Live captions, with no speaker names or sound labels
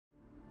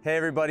Hey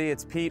everybody,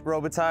 it's Pete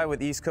Robitaille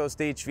with East Coast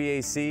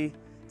HVAC.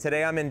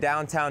 Today I'm in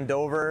downtown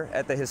Dover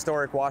at the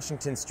historic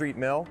Washington Street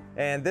Mill.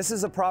 And this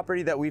is a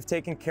property that we've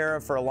taken care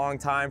of for a long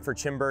time for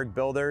Chimberg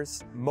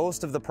Builders.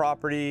 Most of the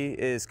property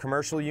is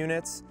commercial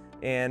units,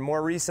 and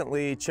more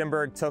recently,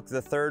 Chimberg took the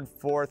 3rd,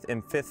 4th,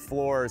 and 5th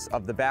floors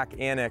of the back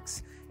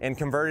annex and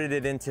converted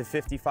it into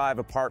 55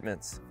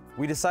 apartments.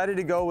 We decided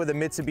to go with a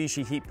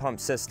Mitsubishi heat pump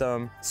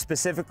system,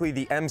 specifically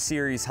the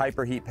M-Series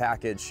Hyperheat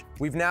package.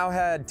 We've now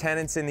had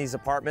tenants in these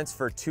apartments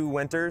for 2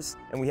 winters,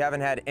 and we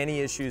haven't had any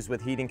issues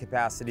with heating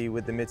capacity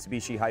with the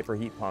Mitsubishi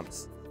Hyperheat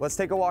pumps. Let's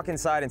take a walk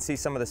inside and see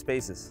some of the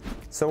spaces.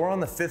 So we're on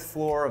the 5th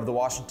floor of the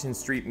Washington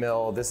Street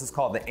Mill. This is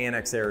called the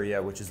annex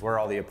area, which is where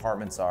all the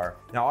apartments are.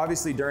 Now,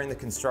 obviously during the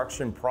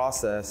construction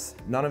process,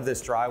 none of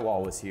this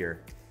drywall was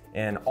here.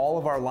 And all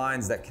of our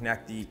lines that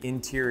connect the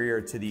interior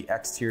to the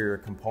exterior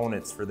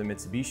components for the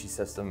Mitsubishi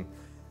system,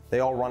 they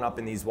all run up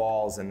in these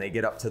walls and they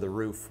get up to the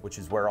roof, which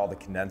is where all the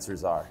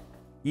condensers are.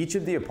 Each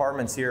of the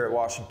apartments here at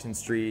Washington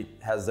Street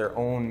has their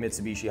own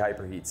Mitsubishi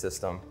Hyperheat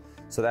system.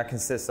 So that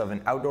consists of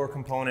an outdoor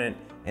component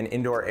and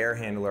indoor air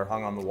handler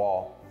hung on the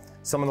wall.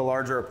 Some of the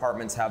larger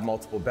apartments have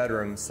multiple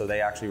bedrooms, so they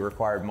actually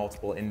required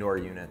multiple indoor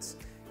units.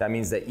 That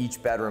means that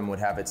each bedroom would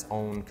have its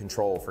own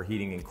control for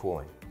heating and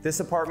cooling. This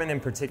apartment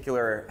in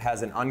particular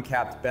has an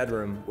uncapped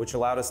bedroom, which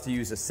allowed us to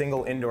use a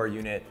single indoor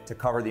unit to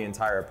cover the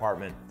entire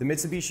apartment. The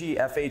Mitsubishi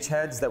FH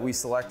heads that we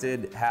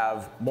selected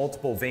have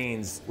multiple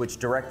vanes which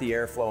direct the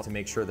airflow to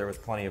make sure there was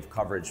plenty of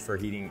coverage for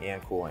heating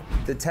and cooling.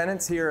 The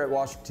tenants here at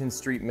Washington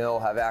Street Mill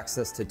have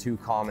access to 2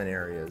 common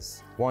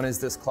areas. One is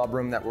this club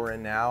room that we're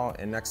in now,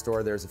 and next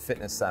door there's a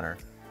fitness center.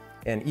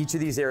 And each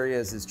of these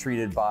areas is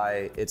treated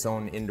by its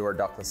own indoor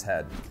ductless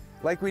head.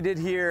 Like we did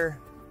here,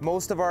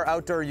 most of our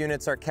outdoor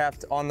units are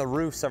kept on the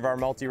roofs of our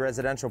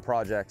multi-residential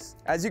projects.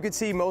 As you can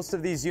see, most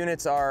of these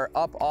units are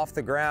up off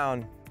the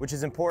ground, which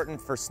is important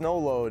for snow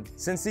load.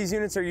 Since these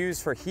units are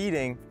used for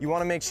heating, you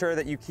want to make sure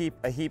that you keep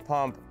a heat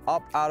pump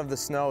up out of the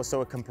snow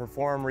so it can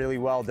perform really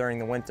well during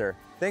the winter.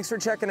 Thanks for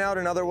checking out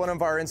another one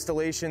of our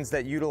installations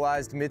that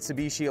utilized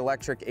Mitsubishi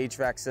Electric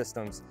HVAC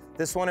systems.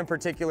 This one in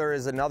particular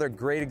is another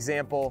great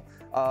example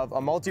of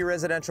a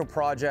multi-residential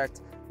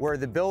project where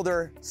the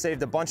builder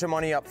saved a bunch of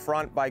money up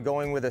front by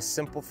going with a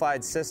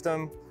simplified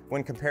system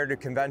when compared to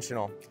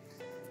conventional.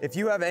 If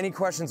you have any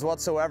questions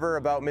whatsoever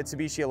about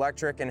Mitsubishi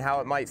Electric and how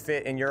it might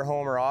fit in your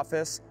home or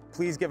office,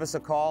 please give us a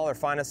call or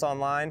find us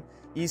online,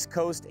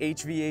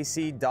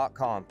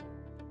 eastcoasthvac.com.